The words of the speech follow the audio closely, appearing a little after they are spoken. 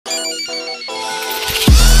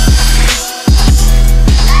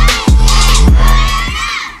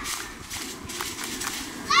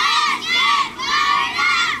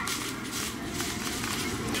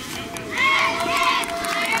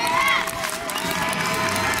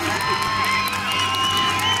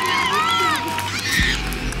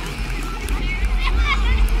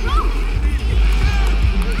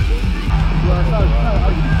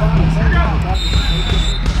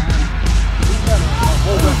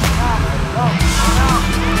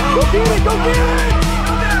Get it, go get it!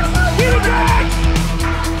 Get it back!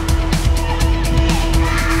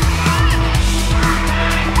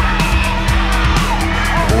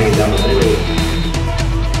 Running down the middle.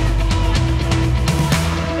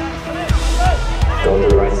 Going to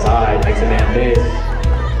the right side, makes a man miss.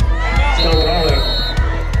 Still rolling.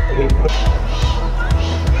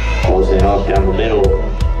 Pulls it up down the middle.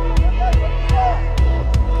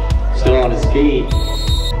 Still on his feet.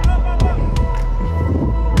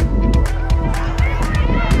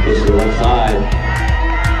 Goes to the left side.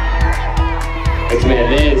 Makes a man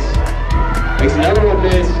miss. Makes another one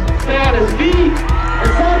miss. Still on his feet.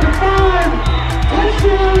 Inside the 5.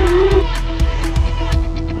 Touchdown!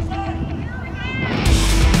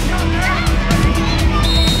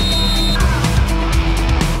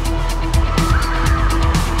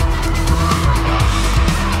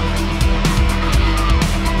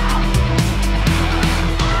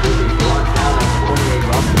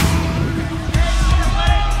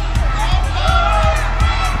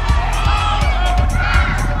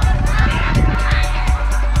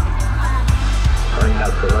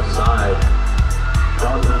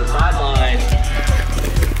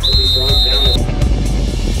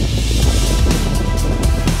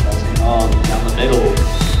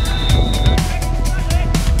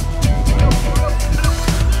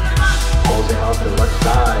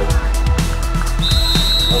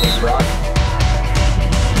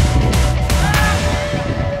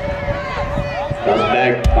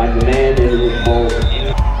 Finds a man and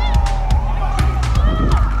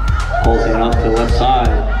pulls him up to the left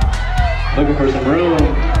side. Looking for some room.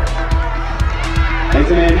 Makes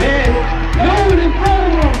a man miss. No one in front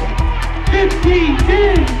of him. 15,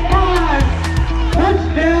 10, 5.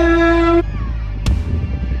 Touchdown.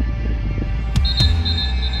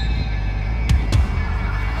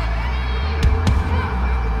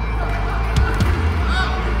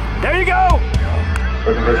 There you go.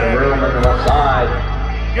 Looking for some room on the left side.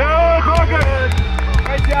 Good, good.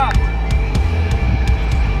 Great job.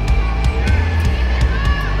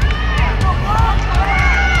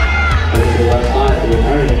 Looking to the left side to the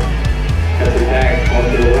turn. Cuts it back, off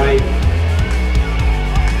to the right.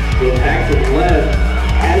 Goes back to the left.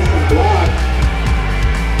 Has some blocks.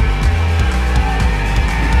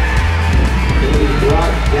 He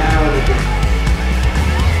blocks down at the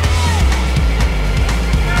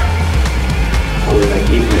that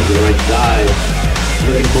keeps it to the right side.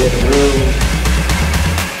 Looking for the room.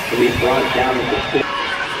 He'll be brought down at the 6.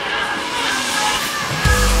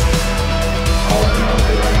 Also on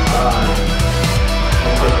the right side.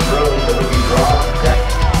 Looking for the room, but he'll be brought down.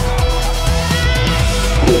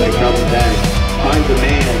 So they come back. Finds a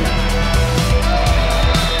man.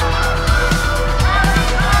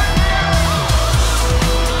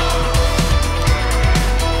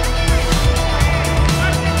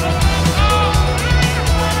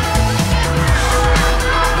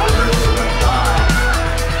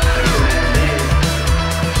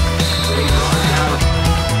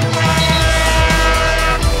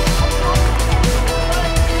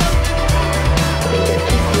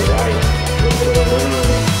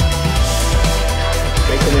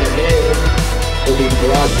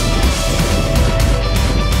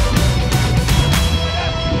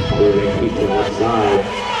 Keep to the left side.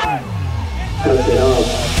 Cuts it up.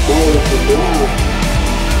 Forward to block.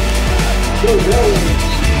 Still going.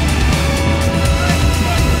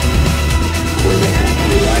 To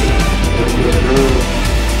the right. Goes to the through.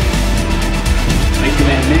 Makes a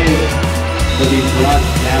man miss. But he's brought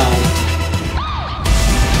down.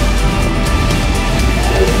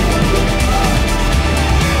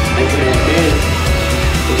 Makes a man miss.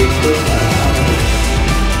 But he's pushed out.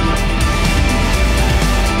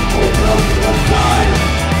 Open up to the left side.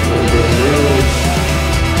 Looking for the room.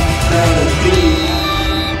 Down his feet.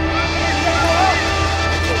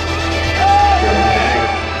 Goes back.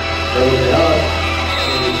 Throws it up.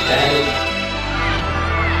 And he's back.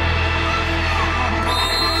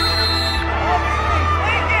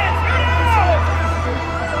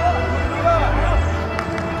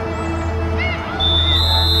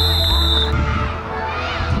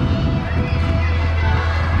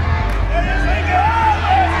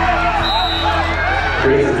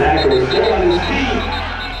 Brings tackle, still on his feet.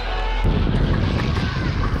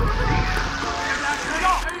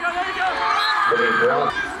 There you go.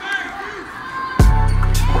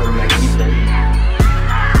 Quarterback Ethan.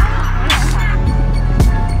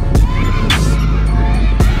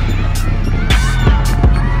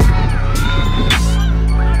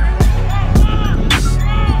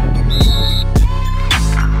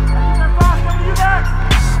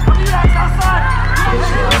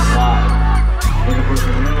 Outside.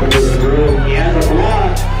 Over the room, he has a block.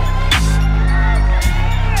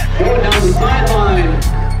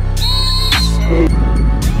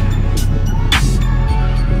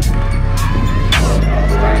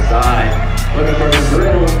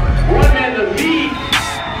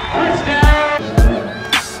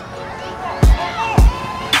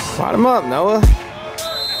 up, Noah.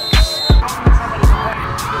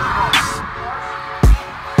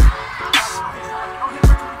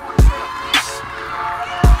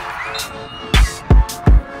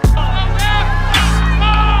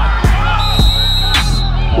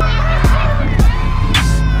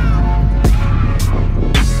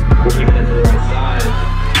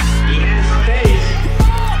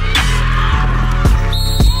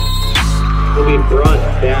 Will be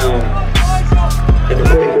brought down at the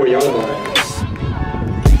 44-yard line.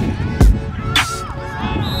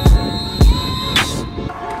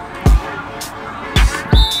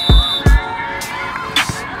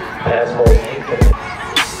 Pass ball incomplete.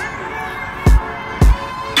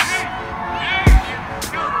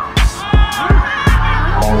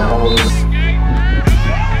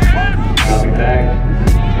 Dropping back,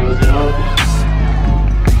 throws it up.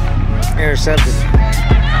 Intercepted.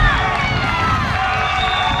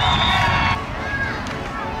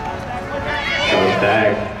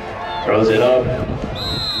 Back, throws it up,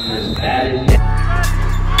 there's batted.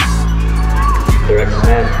 Direct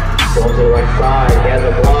snap, going to the right side, he has a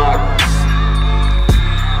block.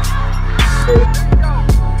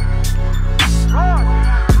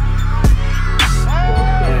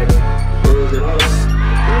 Back, throws it up.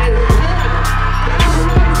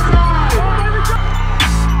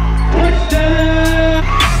 Touchdown!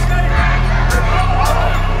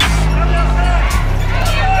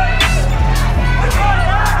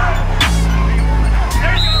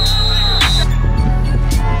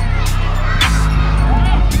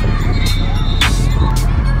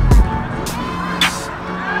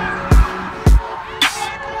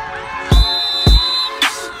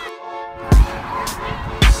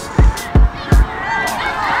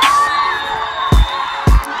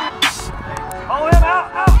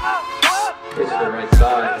 Gets to the right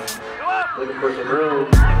side, looking for some room,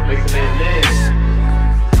 makes a man miss,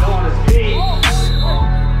 still on his feet,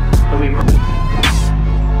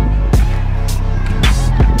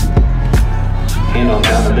 handoff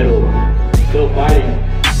down the middle, still fighting.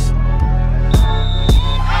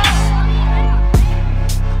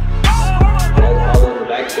 Ball all in the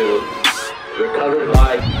backfield, recovered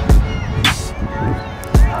by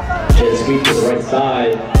jet sweep to the right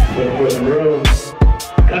side, looking for some room,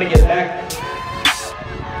 gotta get back.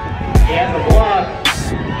 He has a block.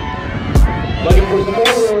 Looking for some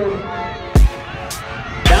more room.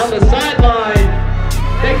 Down the sideline.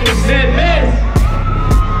 Taking mid-miss.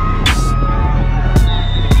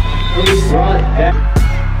 He's brought back.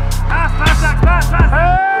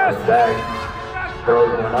 Pass back.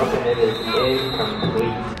 Throws one up and it is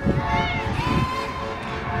incomplete.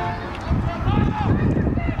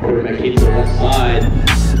 Quarterback keeps to the left side.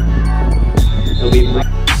 He'll be right.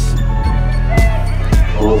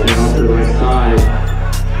 Balls in off to the right side.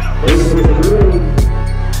 Looking for the room.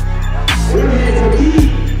 We're here to beat.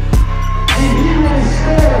 And he will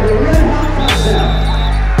score the red hot touchdown.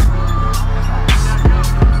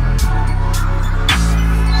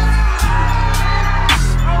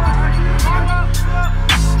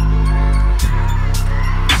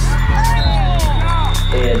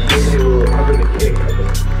 And Bixby will recover the kick.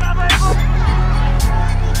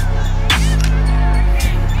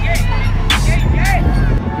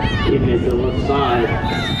 Keeping it to the left side,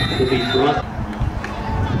 will be brought.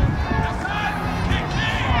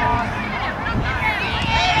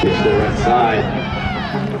 Pitch to the right side,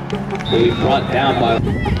 will be brought down by.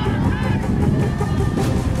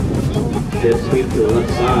 Jet sweep to the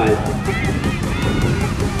left side,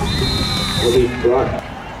 will be brought.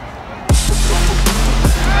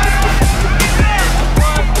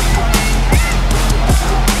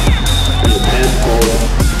 And the pass ball.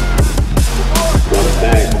 Brought it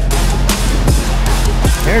back.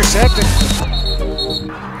 Intercepted.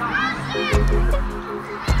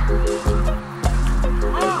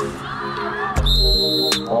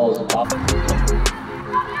 Ball's up.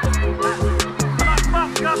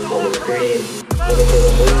 Full screen. Looking for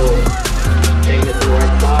the middle. Taking it to the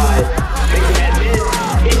right side. Making that miss.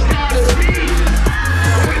 He's down his feet.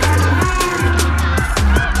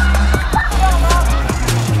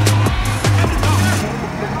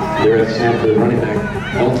 Direct snap to the running back.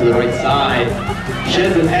 Going to the right side.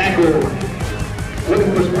 Sheds the tackle.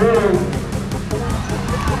 Looking for some room.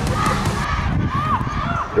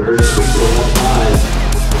 Reverse sweep to the left side.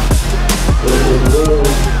 Looking for some room.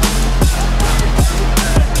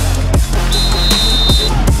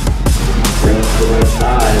 Bring it to the right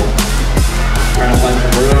side. Trying to find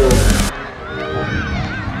some room.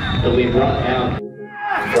 It'll be brought down.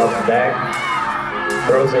 Drops back.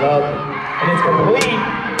 Throws it up. And it's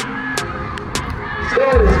complete.